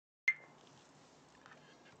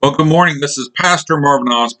Well, good morning. This is Pastor Marvin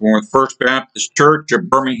Osborne with First Baptist Church of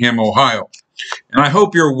Birmingham, Ohio. And I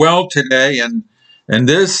hope you're well today. And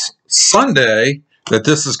this Sunday that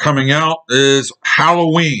this is coming out is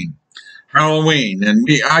Halloween.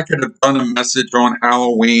 I could have done a message on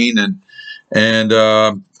Halloween and kind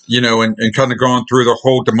of gone through the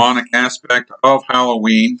whole demonic aspect of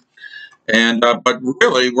Halloween. But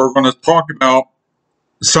really, we're going to talk about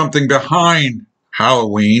something behind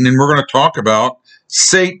Halloween, and we're going to talk about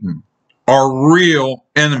Satan, our real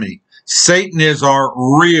enemy. Satan is our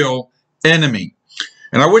real enemy.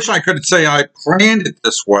 And I wish I could say I planned it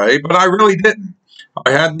this way, but I really didn't.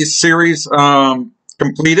 I had this series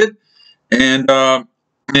completed, and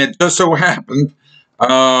it just so happened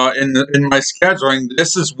in my scheduling,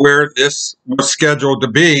 this is where this was scheduled to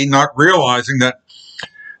be, not realizing that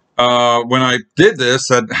when I did this,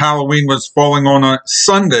 that Halloween was falling on a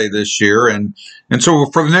Sunday this year. And so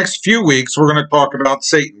for the next few weeks, we're going to talk about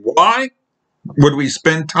Satan. Why would we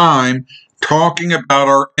spend time talking about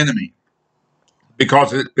our enemy?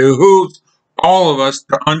 Because it behooves all of us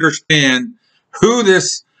to understand who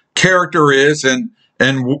this character is and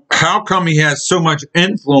how come he has so much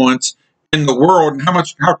influence in the world and how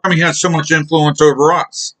come he has so much influence over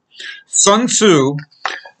us. Sun Tzu,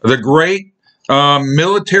 the great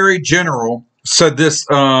military general, said this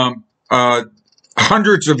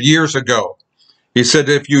hundreds of years ago. He said,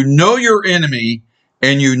 if you know your enemy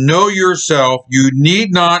and you know yourself, you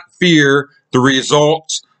need not fear the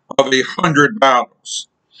results of 100 battles.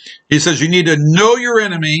 He says you need to know your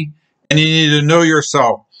enemy and you need to know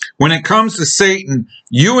yourself. When it comes to Satan,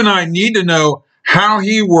 you and I need to know how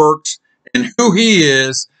he works and who he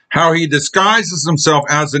is, how he disguises himself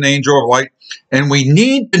as an angel of light, and we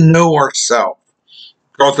need to know ourselves.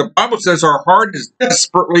 Because the Bible says our heart is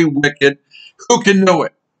desperately wicked. Who can know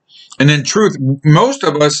it? And in truth, most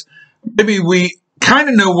of us, maybe we kind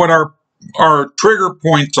of know what our trigger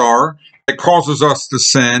points are that causes us to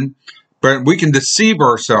sin, but we can deceive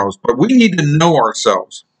ourselves. But we need to know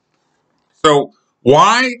ourselves. So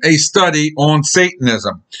why a study on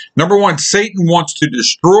Satanism? Number one, Satan wants to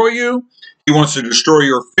destroy you. He wants to destroy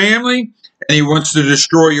your family. And he wants to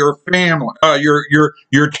destroy your family,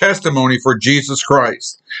 your testimony for Jesus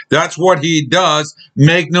Christ. That's what he does.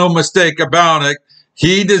 Make no mistake about it.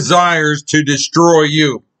 He desires to destroy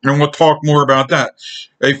you. And we'll talk more about that.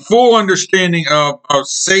 A full understanding of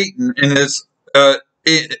Satan and his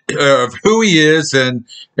of who he is and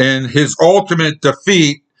his ultimate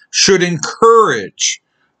defeat should encourage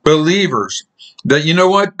believers that, you know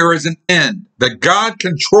what, there is an end, that God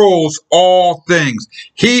controls all things.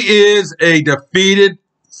 He is a defeated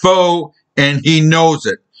foe, and he knows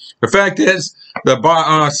it. The fact is,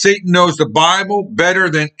 Satan knows the Bible better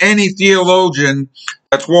than any theologian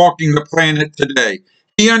that's walking the planet today.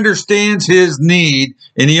 He understands his need,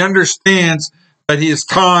 and he understands that his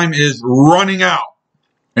time is running out.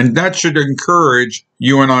 And that should encourage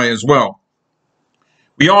you and I as well.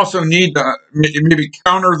 We also need to maybe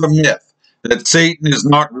counter the myth that Satan is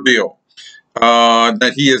not real,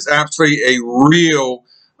 that he is absolutely a real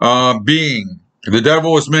being. The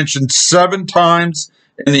devil is mentioned 7 times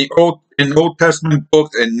in the Old Testament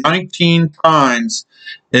books and 19 times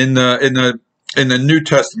in the New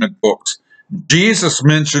Testament books. Jesus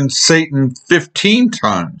mentioned Satan 15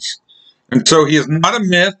 times, and so he is not a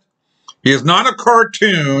myth. He is not a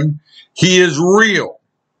cartoon. He is real.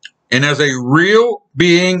 And as a real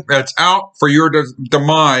being that's out for your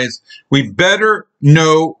demise, we better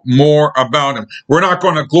know more about him. We're not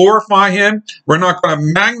going to glorify him. We're not going to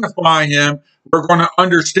magnify him. We're going to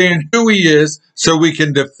understand who he is so we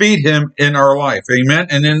can defeat him in our life. Amen.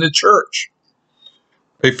 And in the church.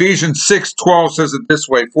 Ephesians 6:12 says it this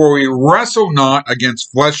way, for we wrestle not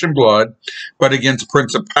against flesh and blood, but against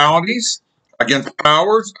principalities, against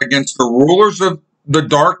powers, against the rulers of the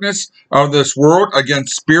darkness of this world,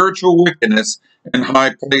 against spiritual wickedness in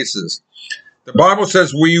high places. The Bible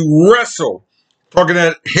says we wrestle, talking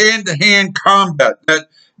that hand-to-hand combat,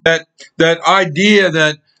 that idea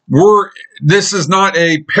that this is not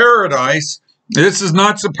a paradise, this is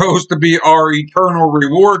not supposed to be our eternal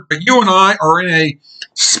reward, but you and I are in a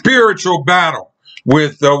spiritual battle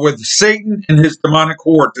with Satan and his demonic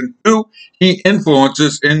hordes and who he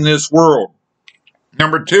influences in this world.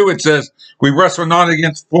 Number 2, it says, we wrestle not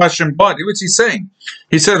against flesh and blood. What's he saying?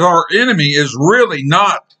 He said our enemy is really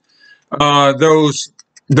not those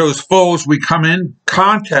foes we come in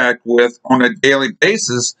contact with on a daily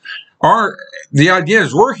basis. The idea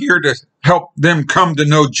is we're here to help them come to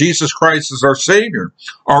know Jesus Christ as our Savior.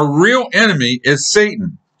 Our real enemy is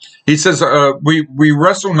Satan. He says we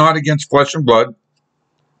wrestle not against flesh and blood,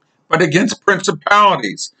 but against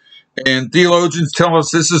principalities. And theologians tell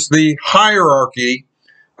us this is the hierarchy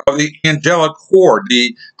of the angelic horde,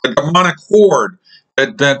 the demonic horde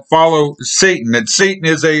that follow Satan. That Satan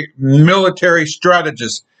is a military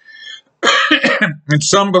strategist. And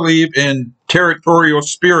some believe in territorial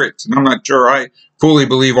spirits. And I'm not sure I fully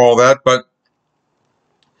believe all that, but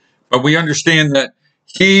we understand that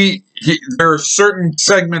there are certain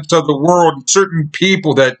segments of the world, certain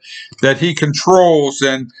people that he controls,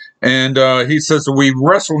 and he says that we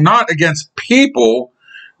wrestle not against people,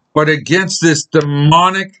 but against this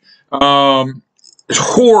demonic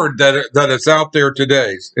horde that is out there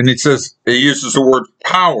today. And he uses the word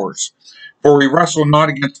powers. For we wrestle not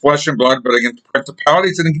against flesh and blood, but against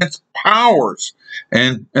principalities and against powers.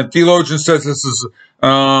 And theologian says this is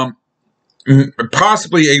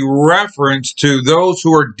possibly a reference to those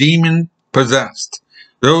who are demon possessed.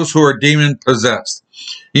 Those who are demon possessed.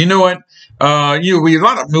 You know what? We have a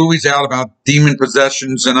lot of movies out about demon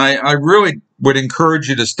possessions, and I really would encourage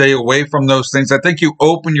you to stay away from those things. I think you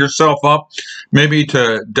open yourself up maybe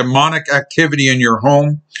to demonic activity in your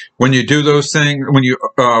home when you do those things, when you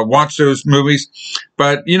watch those movies.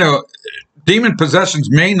 But, demon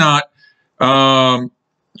possessions may not, look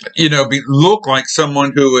like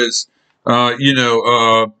someone who is,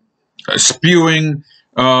 spewing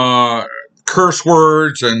curse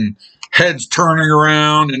words and heads turning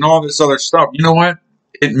around and all this other stuff. You know what?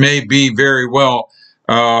 It may be very well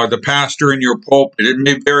the pastor in your pulpit. It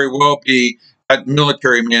may very well be that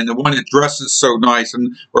military man, the one that dresses so nice,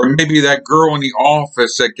 or maybe that girl in the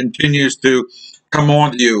office that continues to come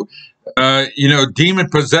on to you. Demon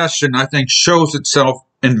possession, I think, shows itself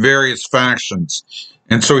in various factions.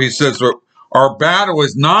 And so he says, our battle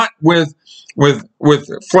is not with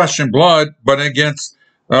flesh and blood, but against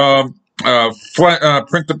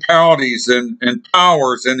principalities and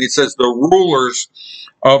powers. And he says the rulers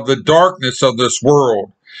of the darkness of this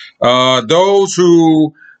world, those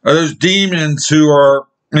demons who are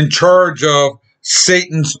in charge of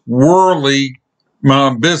Satan's worldly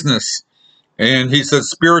business. And he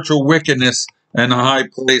says spiritual wickedness in high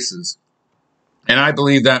places. And I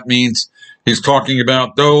believe that means he's talking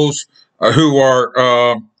about those who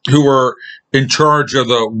are in charge of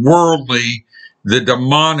the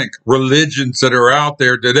demonic religions that are out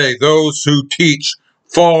there today, those who teach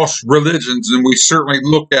false religions. And we certainly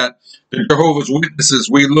look at the Jehovah's Witnesses,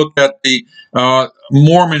 we look at the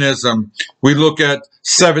Mormonism, we look at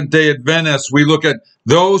Seventh-day Adventists, we look at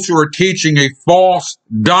those who are teaching a false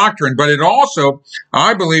doctrine. But it also,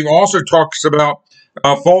 I believe, also talks about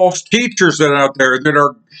false teachers that are out there that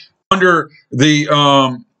are under the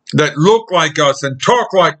that look like us and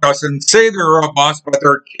talk like us and say they're of us, but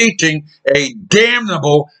they're teaching a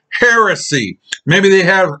damnable heresy. Maybe they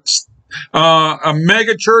have a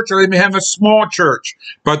mega church, or they may have a small church,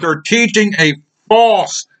 but they're teaching a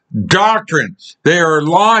false doctrine. They are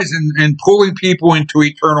lies and pulling people into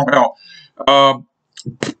eternal hell.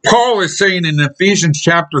 Paul is saying in Ephesians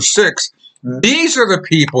chapter 6, these are the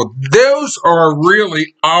people, those are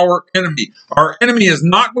really our enemy. Our enemy is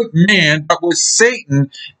not with man, but with Satan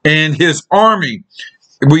and his army.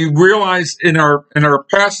 We realize in our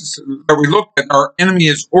passage that we looked at, our enemy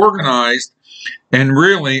is organized, and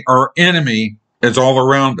really our enemy is all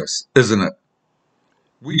around us, isn't it?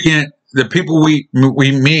 The people we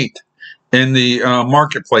meet in the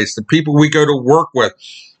marketplace, the people we go to work with,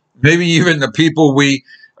 maybe even the people we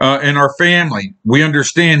in our family, we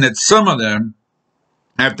understand that some of them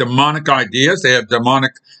have demonic ideas, they have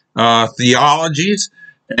demonic theologies,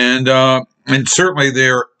 and certainly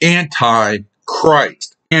they're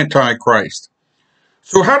anti-Christ.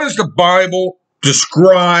 So how does the Bible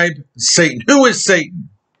describe Satan? Who is Satan?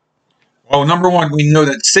 Well, number one, we know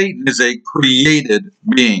that Satan is a created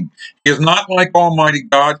being. He is not like Almighty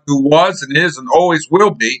God, who was and is and always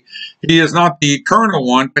will be. He is not the eternal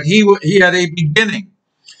one, but he had a beginning.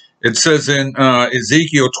 It says in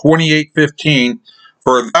Ezekiel 28:15,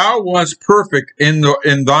 "For thou wast perfect in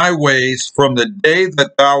thy ways from the day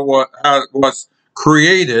that thou was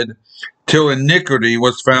created, till iniquity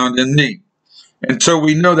was found in thee." And so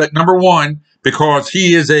we know that, number one, because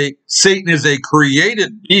Satan is a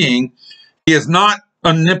created being, he is not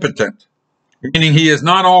omnipotent, meaning he is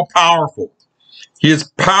not all powerful. His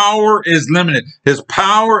power is limited. His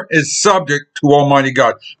power is subject to Almighty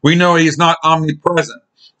God. We know he is not omnipresent.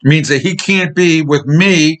 It means that he can't be with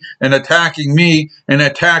me and attacking you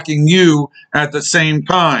at the same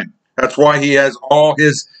time. That's why he has all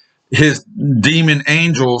his demon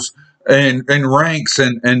angels and ranks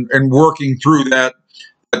and working through that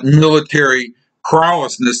military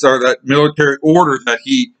prowessness, or that military order that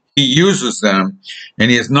he uses them. And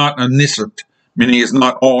he is not omniscient, meaning he is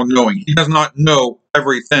not all-knowing. He does not know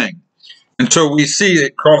everything. And so we see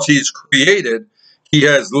that because he's created, he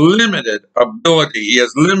has limited ability, he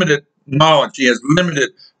has limited knowledge, he has limited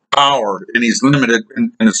power, and he's limited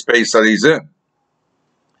in the space that he's in.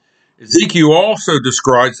 Ezekiel also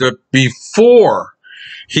describes that before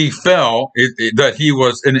he fell, that he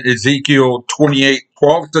was, in Ezekiel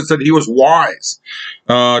 28:12, it says that he was wise.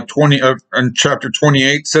 In chapter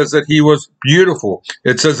 28 says that he was beautiful.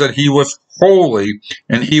 It says that he was holy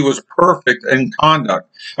and he was perfect in conduct.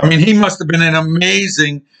 I mean, he must have been an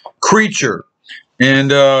amazing creature.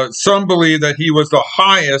 And some believe that he was the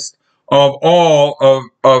highest of all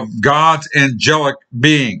of God's angelic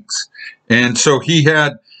beings. And so he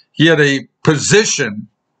had a position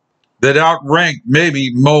that outranked maybe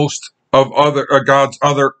most of God's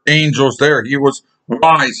other angels there. He was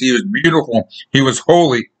wise, he was beautiful, he was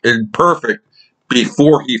holy and perfect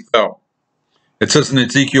before he fell. It says in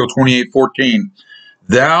Ezekiel 28:14,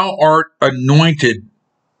 thou art anointed,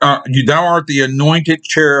 thou art the anointed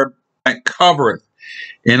cherub that covereth,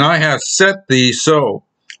 and I have set thee so.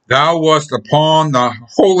 Thou wast upon the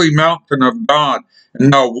holy mountain of God,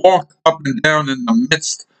 and thou walked up and down in the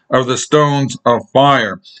midst of the stones of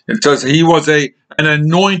fire. It says he was an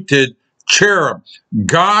anointed cherub.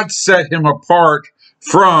 God set him apart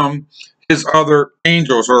from his other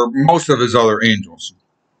angels, or most of his other angels.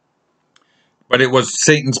 But it was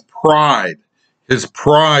Satan's pride, his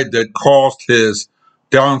pride, that caused his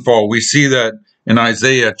downfall. We see that in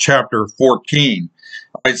Isaiah chapter 14.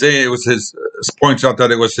 Isaiah points out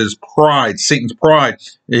that it was his pride, Satan's pride.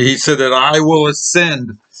 He said that I will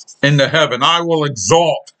ascend into heaven. I will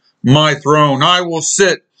exalt my throne. I will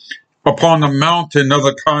sit upon the mountain of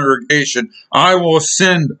the congregation. I will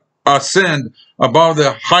ascend above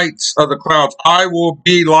the heights of the clouds. I will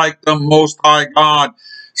be like the Most High God.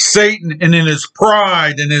 Satan, and in his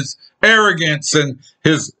pride and his arrogance and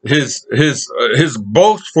his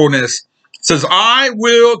boastfulness, says, I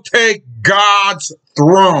will take God's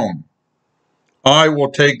throne. I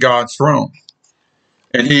will take God's throne.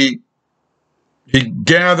 And he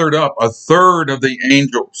gathered up a third of the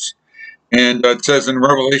angels. And it says in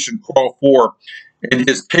Revelation 12:4, and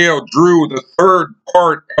his tail drew the third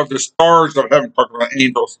part of the stars of heaven, talking about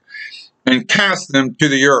angels, and cast them to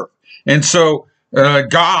the earth. And so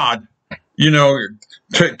God,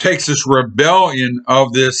 takes this rebellion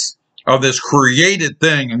of this created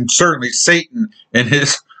thing, and certainly Satan and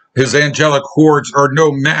his angelic hordes are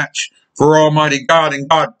no match for Almighty God, and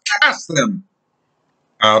God cast them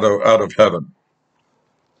out of heaven.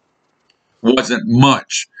 Wasn't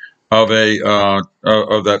much of a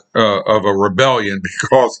rebellion,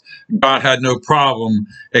 because God had no problem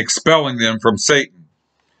expelling them from Satan.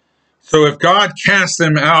 So if God cast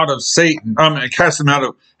them out of cast them out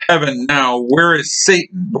of heaven now, where is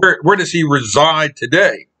Satan? Where does he reside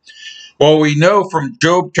today? Well, we know from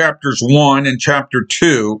Job chapters 1 and chapter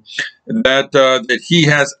 2 that he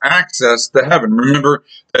has access to heaven. Remember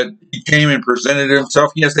that he came and presented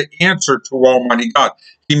himself. He has the answer to Almighty God.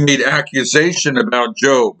 He made accusation about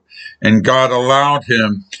Job, and God allowed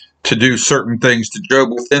him to do certain things to Job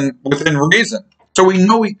within reason. So we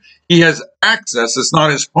know he has access. It's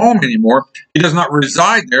not his home anymore. He does not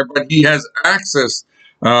reside there, but he has access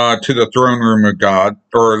to the throne room of God,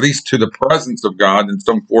 or at least to the presence of God in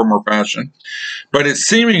some form or fashion. But it's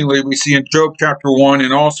seemingly, we see in Job chapter 1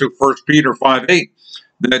 and also 1 Peter 5:8,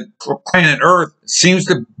 that planet Earth seems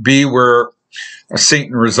to be where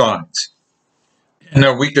Satan resides. And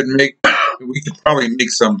we could probably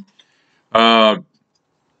make some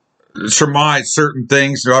surmise certain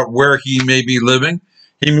things about where he may be living.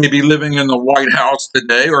 He may be living in the White House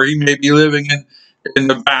today, or he may be living in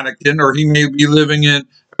the Vatican, or he may be living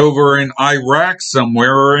over in Iraq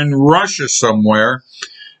somewhere, or in Russia somewhere.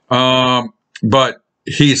 But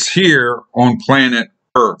he's here on planet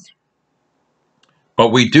Earth. But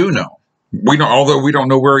we do know, although we don't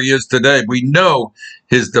know where he is today, we know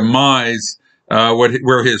his demise,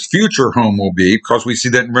 where his future home will be, because we see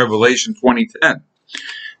that in Revelation 20:10.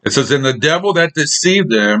 It says, and the devil that deceived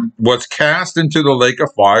them was cast into the lake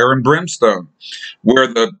of fire and brimstone, where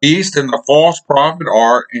the beast and the false prophet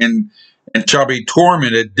are, and shall be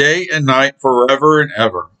tormented day and night forever and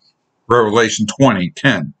ever. Revelation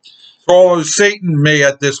 20:10. So although Satan may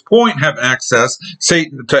at this point have access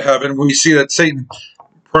to heaven, we see that Satan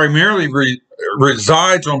primarily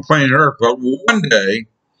resides on planet Earth, but one day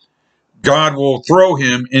God will throw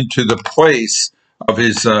him into the place of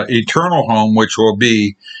his eternal home, which will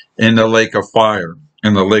be in the lake of fire.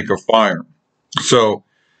 So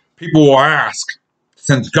people will ask,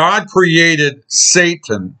 since God created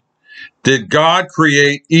Satan, did God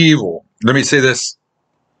create evil? Let me say this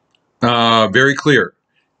very clear.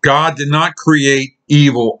 God did not create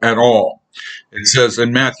evil at all. It says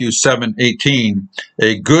in Matthew 7:18,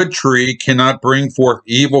 a good tree cannot bring forth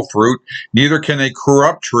evil fruit, neither can a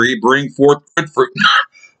corrupt tree bring forth good fruit.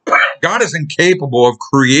 God is incapable of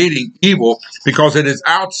creating evil because it is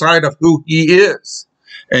outside of who he is.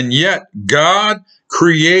 And yet God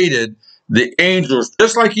created the angels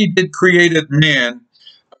just like he did created man,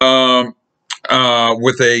 um,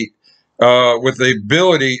 with the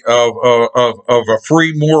ability of a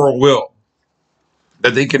free moral will,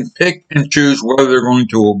 that they can pick and choose whether they're going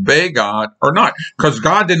to obey God or not. Because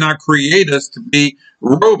God did not create us to be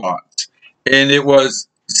robots. And it was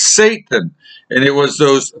Satan, and it was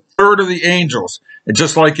those third of the angels. And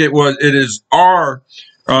just like it is our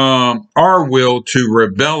will to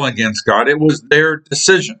rebel against God. It was their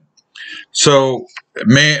decision. So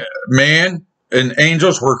man and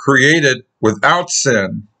angels were created without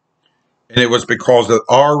sin, and it was because of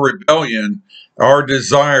our rebellion, our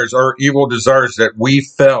desires, our evil desires, that we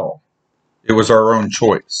fell. It was our own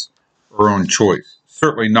choice. Our own choice.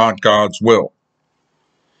 Certainly not God's will.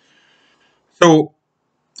 So,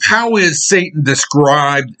 how is Satan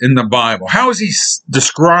described in the Bible? How is he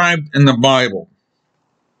described in the Bible?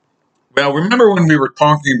 Well, remember when we were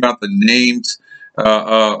talking about the names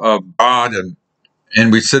of God,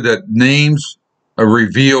 and we said that names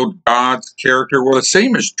revealed God's character? Well, the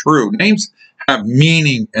same is true. Names have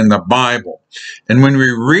meaning in the Bible. And when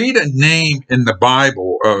we read a name in the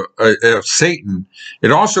Bible of Satan,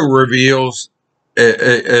 it also reveals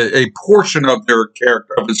a portion of their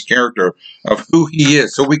character, of his character, of who he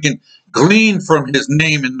is. So we can glean from his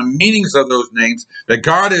name and the meanings of those names that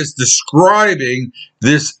God is describing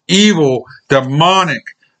this evil, demonic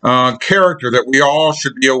character that we all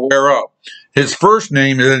should be aware of. His first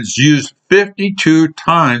name is used 52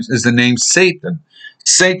 times is the name Satan.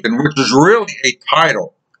 Satan, which is really a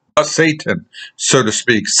title, a Satan, so to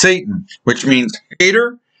speak. Satan, which means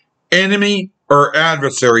hater, enemy, or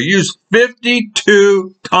adversary. Used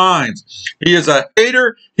 52 times. He is a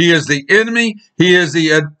hater. He is the enemy. He is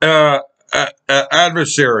the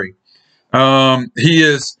adversary.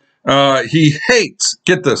 He hates.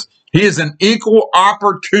 Get this. He is an equal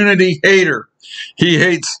opportunity hater. He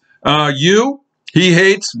hates you. He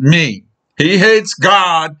hates me. He hates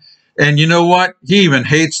God. And you know what? He even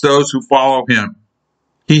hates those who follow him.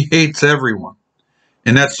 He hates everyone.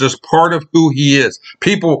 And that's just part of who he is.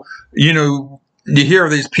 People, you hear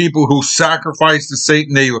of these people who sacrifice to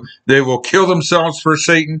Satan. They will kill themselves for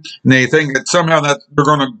Satan. And they think that somehow that they're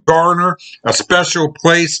going to garner a special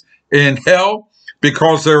place in hell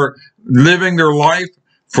because they're living their life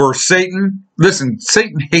for Satan. Listen,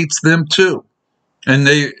 Satan hates them too. And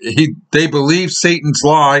they believe Satan's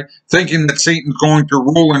lie, thinking that Satan's going to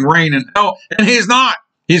rule and reign in hell. And he's not.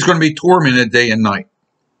 He's going to be tormented day and night.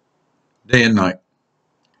 Day and night.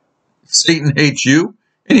 Satan hates you,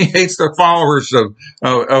 and he hates the followers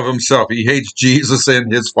of himself. He hates Jesus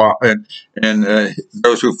and his and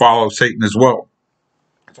those who follow Satan as well.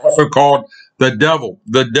 It's also called the devil,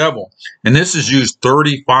 and this is used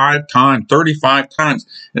 35 times. 35 times,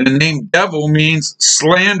 and the name devil means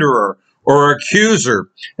slanderer or accuser,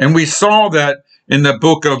 and we saw that in the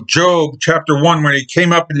book of Job, chapter 1, when he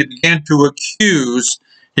came up and he began to accuse.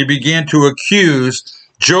 He began to accuse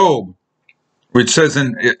Job. Which says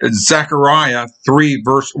in Zechariah 3,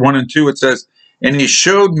 verse 1 and 2, it says, and he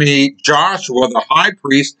showed me Joshua, the high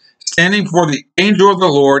priest, standing before the angel of the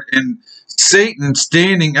Lord, and Satan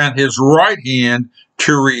standing at his right hand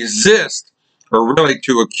to resist, or really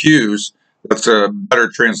to accuse. That's a better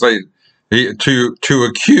translation. To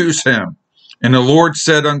accuse him. And the Lord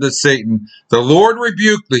said unto Satan, the Lord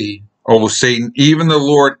rebuke thee, O Satan, even the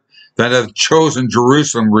Lord that hath chosen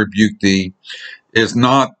Jerusalem rebuke thee. Is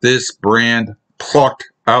not this brand plucked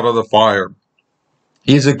out of the fire?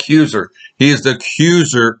 He's accuser. He is the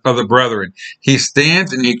accuser of the brethren. He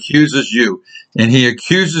stands and he accuses you. And he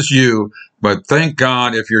accuses you, but thank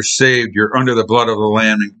God if you're saved, you're under the blood of the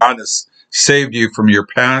Lamb, and God has saved you from your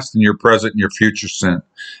past and your present and your future sin.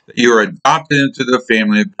 You are adopted into the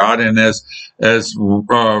family of God. And as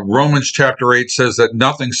Romans chapter 8 says, that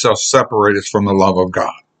nothing shall separate us from the love of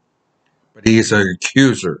God. But he is an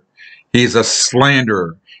accuser. He's a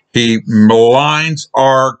slanderer. He maligns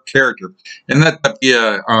our character. And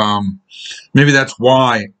maybe that's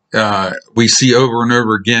why we see over and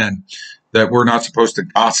over again that we're not supposed to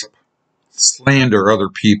gossip, slander other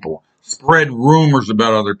people, spread rumors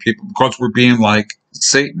about other people, because we're being like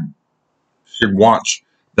Satan. You should watch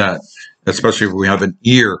that, especially if we have an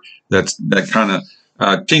ear that kind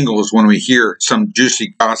of tingles when we hear some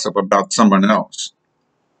juicy gossip about someone else.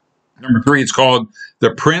 Number 3, it's called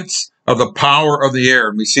the Prince of the power of the air.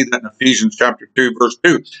 And we see that in Ephesians chapter 2, verse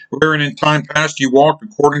 2. Wherein in time past you walked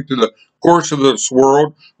according to the course of this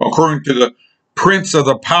world, according to the prince of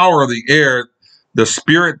the power of the air, the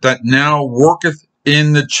spirit that now worketh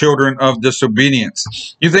in the children of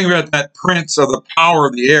disobedience. You think about that prince of the power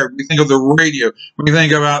of the air. We think of the radio. We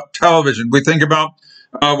think about television. We think about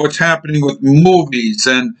what's happening with movies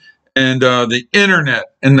and the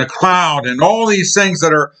internet and the cloud and all these things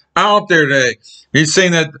that are out there today. He's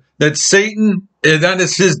saying that Satan, that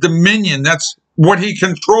is his dominion. That's what he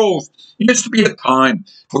controls. It used to be a time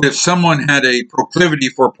where if someone had a proclivity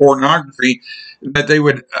for pornography, that they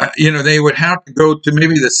would, they would have to go to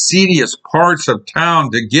maybe the seediest parts of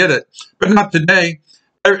town to get it. But not today.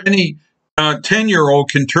 Any 10-year-old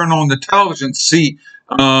can turn on the television, see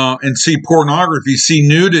pornography, see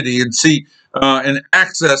nudity, and see and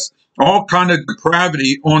access all kind of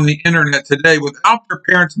depravity on the internet today without their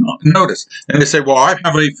parents notice. And they say, well, I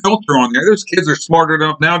have a filter on there. Those kids are smart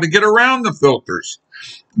enough now to get around the filters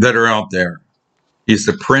that are out there. He's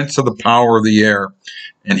the prince of the power of the air.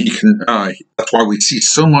 And he can. That's why we see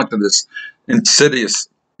so much of this insidious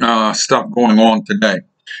stuff going on today.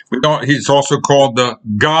 He's also called the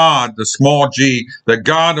God, the small g, the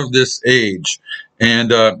God of this age.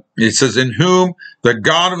 And it says, in whom the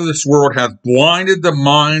God of this world hath blinded the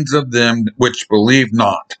minds of them which believe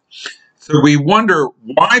not. So we wonder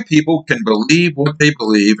why people can believe what they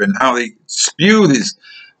believe and how they spew these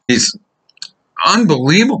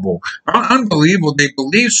unbelievable. They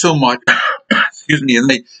believe so much. Excuse me, and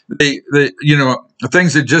they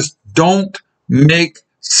things that just don't make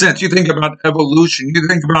sense. You think about evolution. You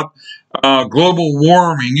think about global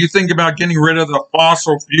warming. You think about getting rid of the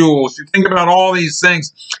fossil fuels. You think about all these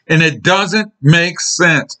things, and it doesn't make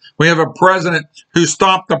sense. We have a president who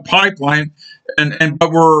stopped the pipeline,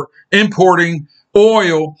 but we're importing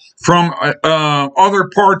oil from other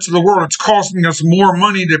parts of the world. It's costing us more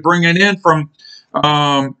money to bring it in from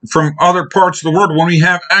other parts of the world when we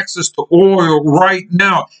have access to oil right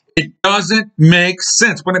now. It doesn't make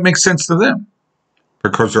sense, but it makes sense to them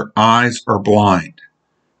because their eyes are blind.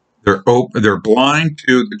 They're blind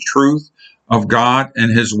to the truth of God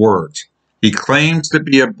and his words. He claims to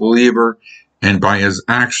be a believer, and by his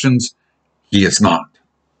actions, he is not.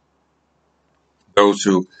 Those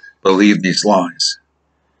who believe these lies.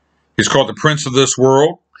 He's called the prince of this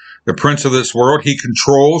world. The prince of this world, he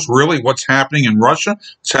controls really what's happening in Russia,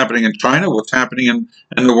 what's happening in China, what's happening in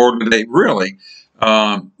the world today, really,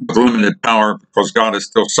 with limited power because God is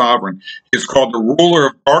still sovereign. He's called the ruler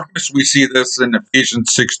of darkness. We see this in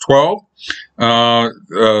Ephesians 6:12.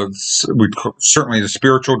 Certainly the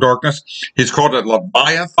spiritual darkness. He's called a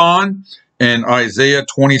Leviathan in Isaiah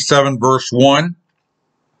 27, verse 1.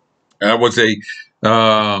 That was the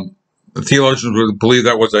theologians would believe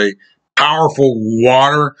that was a powerful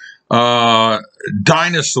water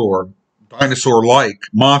dinosaur-like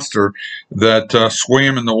monster that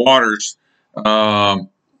swam in the waters,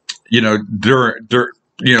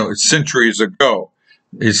 centuries ago.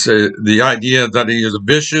 It's the idea that he is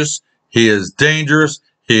vicious, he is dangerous,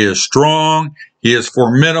 he is strong, he is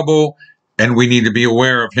formidable, and we need to be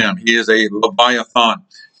aware of him. He is a Leviathan.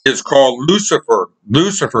 He is called Lucifer.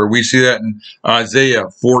 Lucifer, we see that in Isaiah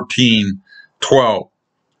 14:12.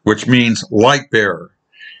 Which means light bearer.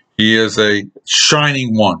 He is a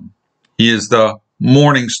shining one. He is the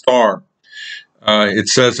morning star. It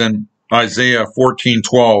says in Isaiah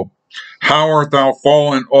 14:12, how art thou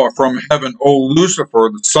fallen from heaven, O Lucifer,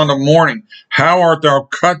 the son of morning? How art thou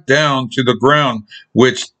cut down to the ground,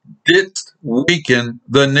 which didst weaken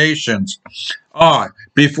the nations?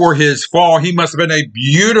 Before his fall, he must have been a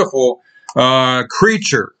beautiful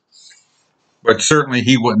creature, but certainly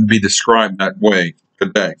he wouldn't be described that way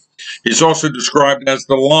today. He's also described as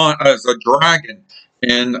a dragon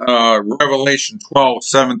in Revelation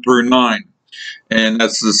 12:7-9, and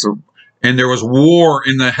and there was war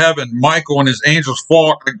in the heaven. Michael and his angels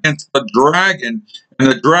fought against the dragon,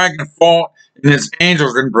 and the dragon fought and his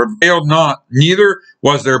angels and prevailed not. Neither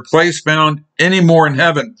was their place found any more in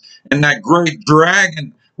heaven. And that great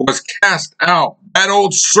dragon was cast out. That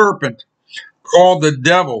old serpent called the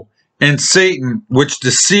devil and Satan, which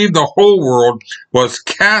deceived the whole world, was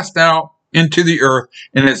cast out into the earth,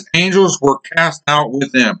 and his angels were cast out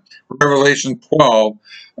with him. Revelation 12,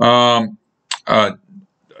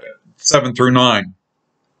 7-9.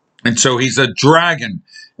 And so he's a dragon,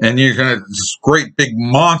 and you're going to this great big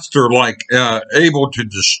monster able to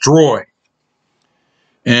destroy.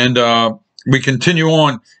 And we continue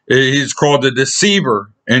on. He's called the deceiver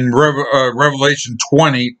in Revelation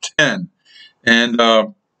 20:10. And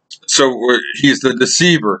so he's the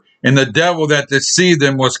deceiver. And the devil that deceived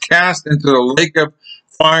them was cast into the lake of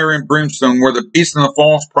fire and brimstone, where the beast and the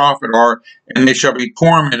false prophet are, and they shall be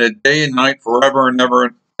tormented day and night forever and ever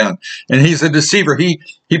again. And he's a deceiver. He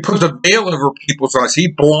puts a veil over people's eyes. He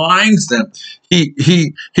blinds them.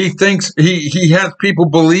 He thinks he has people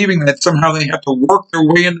believing that somehow they have to work their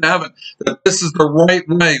way into heaven, that this is the right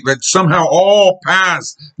way, that somehow all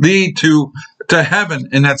paths lead to heaven,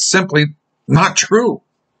 and that's simply not true.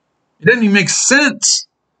 It doesn't even make sense.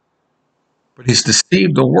 But he's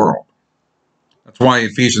deceived the world. That's why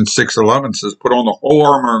Ephesians 6:11 says, put on the whole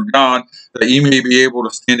armor of God, that ye may be able to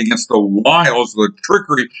stand against the wiles, the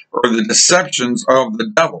trickery, or the deceptions of the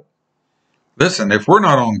devil. Listen, if we're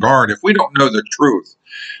not on guard, if we don't know the truth,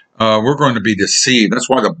 we're going to be deceived. That's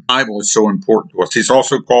why the Bible is so important to us. He's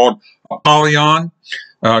also called Apollyon,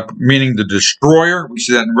 meaning the destroyer. We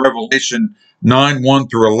see that in Revelation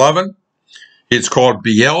 9:1-11. It's called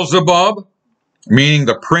Beelzebub, meaning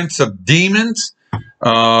the prince of demons.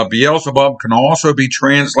 Beelzebub can also be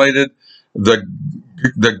translated the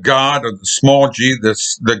god of the small g,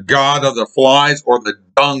 the god of the flies, or the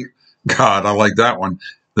dung god. I like that one.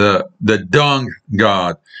 The dung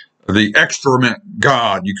god, the excrement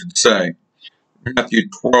god, you could say. Matthew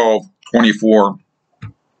 12:24.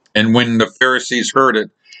 And when the Pharisees heard it,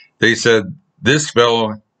 they said, this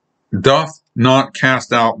fellow doth not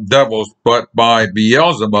cast out devils, but by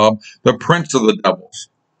Beelzebub, the prince of the devils.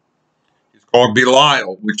 He's called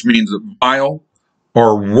Belial, which means vile,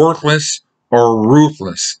 or worthless, or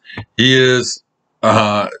ruthless. He is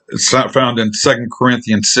found in 2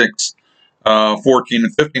 Corinthians 6:14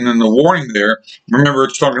 and 15. And the warning there, remember,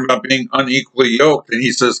 it's talking about being unequally yoked. And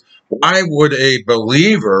he says, why would a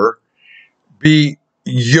believer be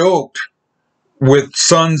yoked with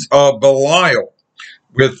sons of Belial,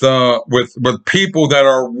 with people that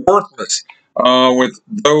are worthless, with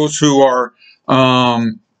those who are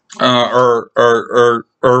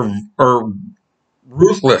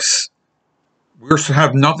ruthless? We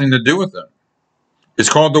have nothing to do with them. It's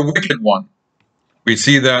called the wicked one. We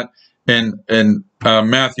see that in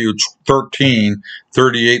Matthew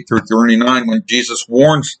 13:38-39, when Jesus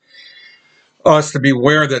warns us to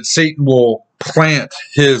beware that Satan will plant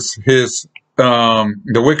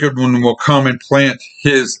the wicked one will come and plant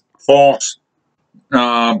his false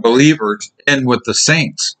believers in with the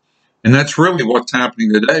saints. And that's really what's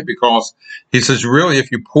happening today, because he says, really,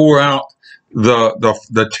 if you pull out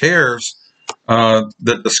the tares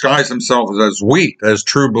that disguise themselves as wheat, as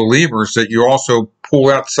true believers, that you also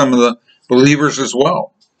pull out some of the believers as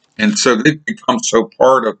well. And so they become so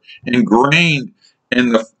ingrained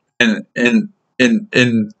in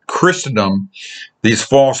Christendom, these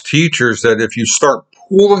false teachers, that if you start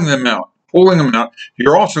pulling them out,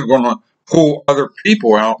 you're also going to pull other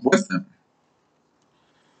people out with them.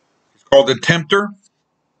 It's called the tempter.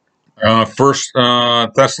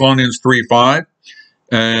 1 Thessalonians 3:5.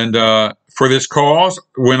 And for this cause,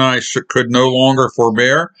 when I could no longer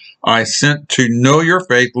forbear, I sent to know your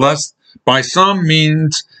faith, lest by some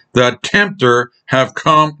means the tempter have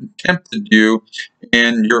come tempted you,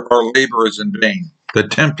 and our labor is in vain. The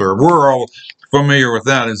tempter, we're all familiar with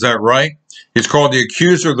that, is that right? He's called the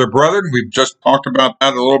accuser of the brethren. We've just talked about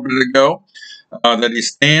that a little bit ago, that he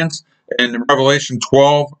stands in Revelation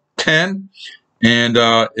 12:10, and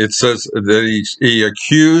it says that he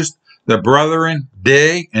accused the brethren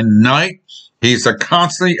day and night. He's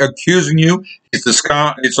constantly accusing you.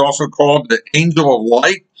 It's also called the angel of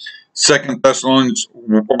light, 2 Thessalonians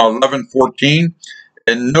 11:14.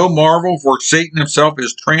 And no marvel, for Satan himself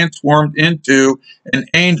is transformed into an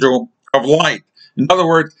angel of light. In other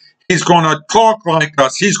words, he's going to talk like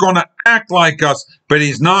us. He's going to act like us, but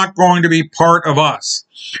he's not going to be part of us.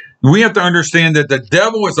 We have to understand that the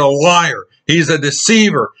devil is a liar. He's a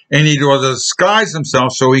deceiver, and he will disguise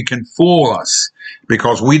himself so he can fool us,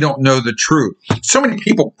 because we don't know the truth. So many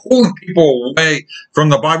people pulling people away from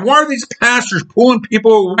the Bible. Why are these pastors pulling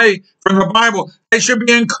people away from the Bible? They should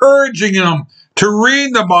be encouraging them to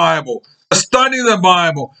read the Bible, to study the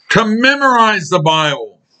Bible, to memorize the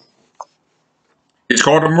Bible. He's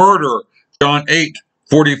called a murderer. John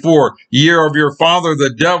 8:44. Ye are of your father the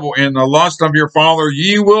devil, and the lust of your father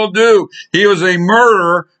ye will do. He was a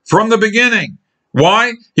murderer from the beginning.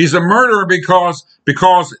 Why? He's a murderer because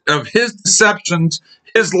of his deceptions,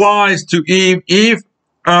 his lies to Eve. Eve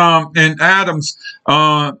and Adam's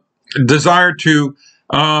desire to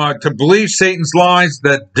believe Satan's lies,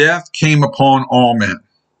 that death came upon all men.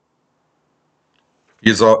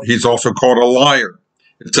 He's also called a liar.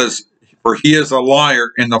 It says, for he is a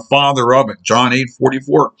liar and the father of it. John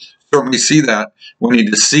 8:44. Certainly see that when he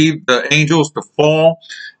deceived the angels to fall,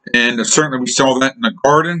 and certainly we saw that in the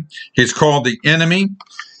garden. He's called the enemy.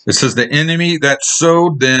 It says the enemy that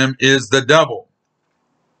sowed them is the devil.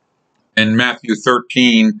 in Matthew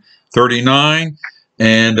 13:39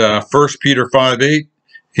 and 1 Peter 5:8.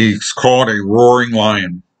 He's called a roaring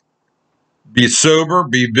lion. Be sober,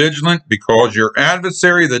 be vigilant, because your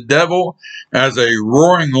adversary, the devil, as a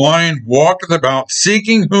roaring lion, walketh about,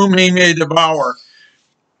 seeking whom he may devour.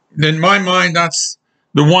 In my mind, that's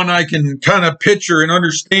the one I can kind of picture and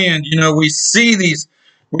understand. You know, we see these,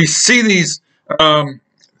 um,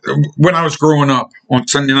 when I was growing up on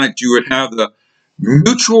Sunday night, you would have the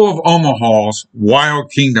Mutual of Omaha's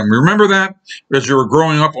Wild Kingdom. Remember that? As you were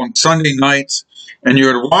growing up on Sunday nights, and you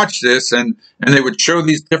would watch this, and they would show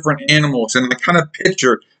these different animals, and I kind of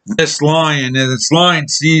picture this lion, and this lion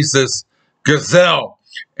sees this gazelle,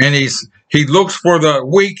 and he looks for the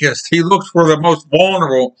weakest, he looks for the most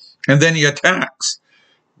vulnerable, and then he attacks.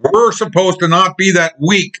 We're supposed to not be that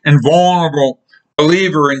weak and vulnerable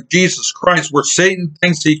believer in Jesus Christ where Satan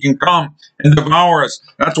thinks he can come and devour us.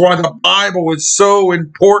 That's why the Bible is so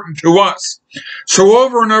important to us. So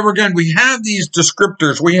over and over again, we have these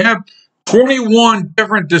descriptors. We have 21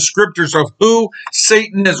 different descriptors of who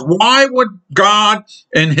Satan is. Why would God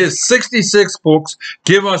in his 66 books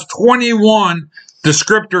give us 21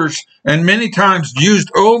 descriptors, and many times used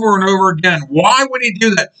over and over again? Why would he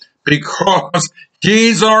do that? Because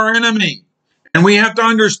he's our enemy. And we have to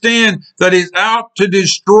understand that he's out to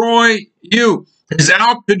destroy you. He's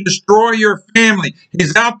out to destroy your family.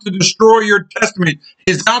 He's out to destroy your testimony.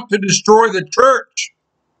 He's out to destroy the church.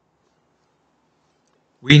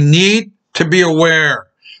 We need to be aware.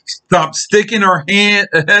 Stop sticking our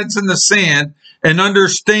heads in the sand and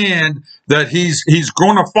understand that he's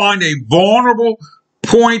going to find a vulnerable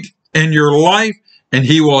point in your life, and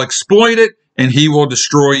he will exploit it, and he will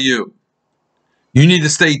destroy you. You need to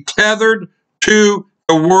stay tethered to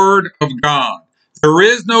the Word of God. There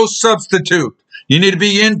is no substitute. You need to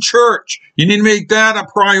be in church. You need to make that a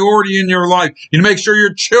priority in your life. You need to make sure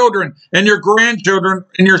your children and your grandchildren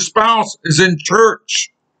and your spouse is in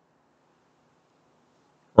church.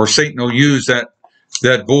 Or Satan will use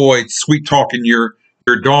that boy sweet-talking your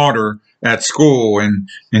daughter at school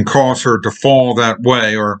and cause her to fall that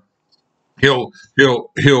way. Or he'll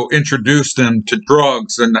introduce them to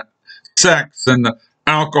drugs and sex and the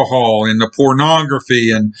alcohol and the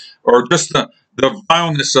pornography, and or just the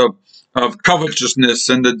vileness of covetousness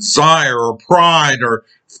and the desire or pride or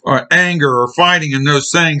anger or fighting and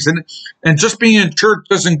those things. And just being in church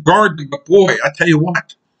doesn't guard them. But boy, I tell you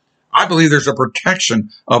what, I believe there's a protection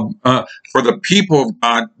of for the people of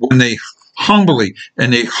God when they humbly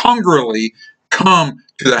and they hungrily come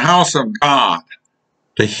to the house of God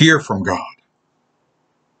to hear from God.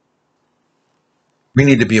 We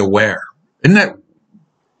need to be aware. Isn't that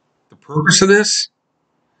the purpose of this?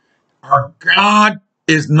 Our God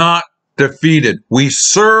is not defeated. We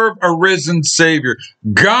serve a risen Savior.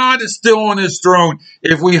 God is still on his throne.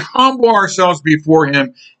 If we humble ourselves before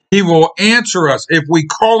him, he will answer us. If we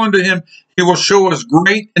call unto him, he will show us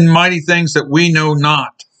great and mighty things that we know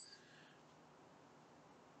not.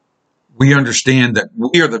 We understand that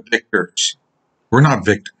we are the victors. We're not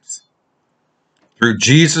victims. Through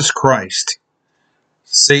Jesus Christ,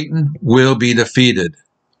 Satan will be defeated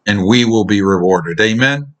and we will be rewarded.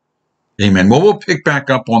 Amen? Amen. Well, we'll pick back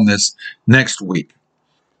up on this next week.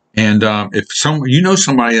 And if you know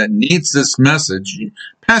somebody that needs this message,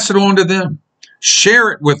 pass it on to them.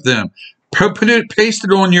 Share it with them. Paste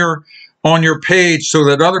it on your page so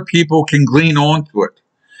that other people can glean onto it.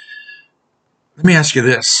 Let me ask you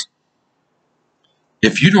this.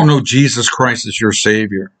 If you don't know Jesus Christ as your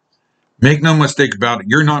Savior, make no mistake about it,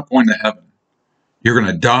 you're not going to heaven. You're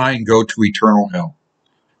going to die and go to eternal hell.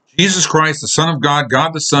 Jesus Christ, the Son of God,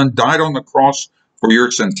 God the Son, died on the cross for your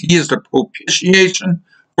sins. He is the propitiation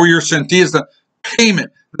for your sins. He is the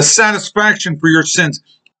payment, the satisfaction for your sins.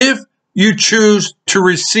 If you choose to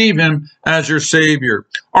receive him as your Savior,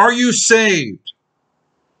 are you saved?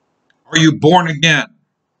 Are you born again?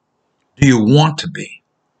 Do you want to be?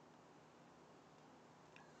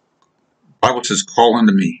 The Bible says, call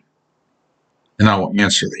unto me, and I will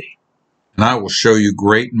answer thee, and I will show you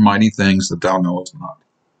great and mighty things that thou knowest not.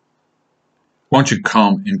 Why don't you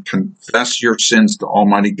come and confess your sins to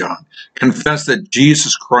Almighty God? Confess that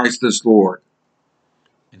Jesus Christ is Lord,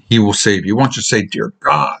 and he will save you. Why don't you say, dear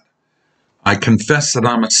God, I confess that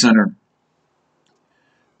I'm a sinner.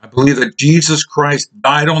 I believe that Jesus Christ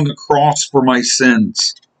died on the cross for my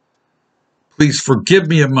sins. Please forgive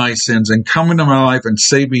me of my sins and come into my life and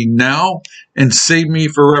save me now and save me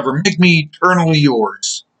forever. Make me eternally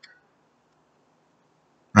yours.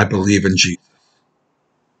 I believe in Jesus.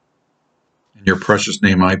 In your precious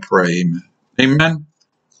name I pray, amen. Amen.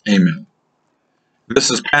 Amen.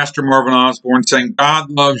 This is Pastor Marvin Osborne saying,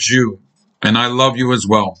 God loves you, and I love you as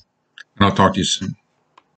well. and I'll talk to you soon.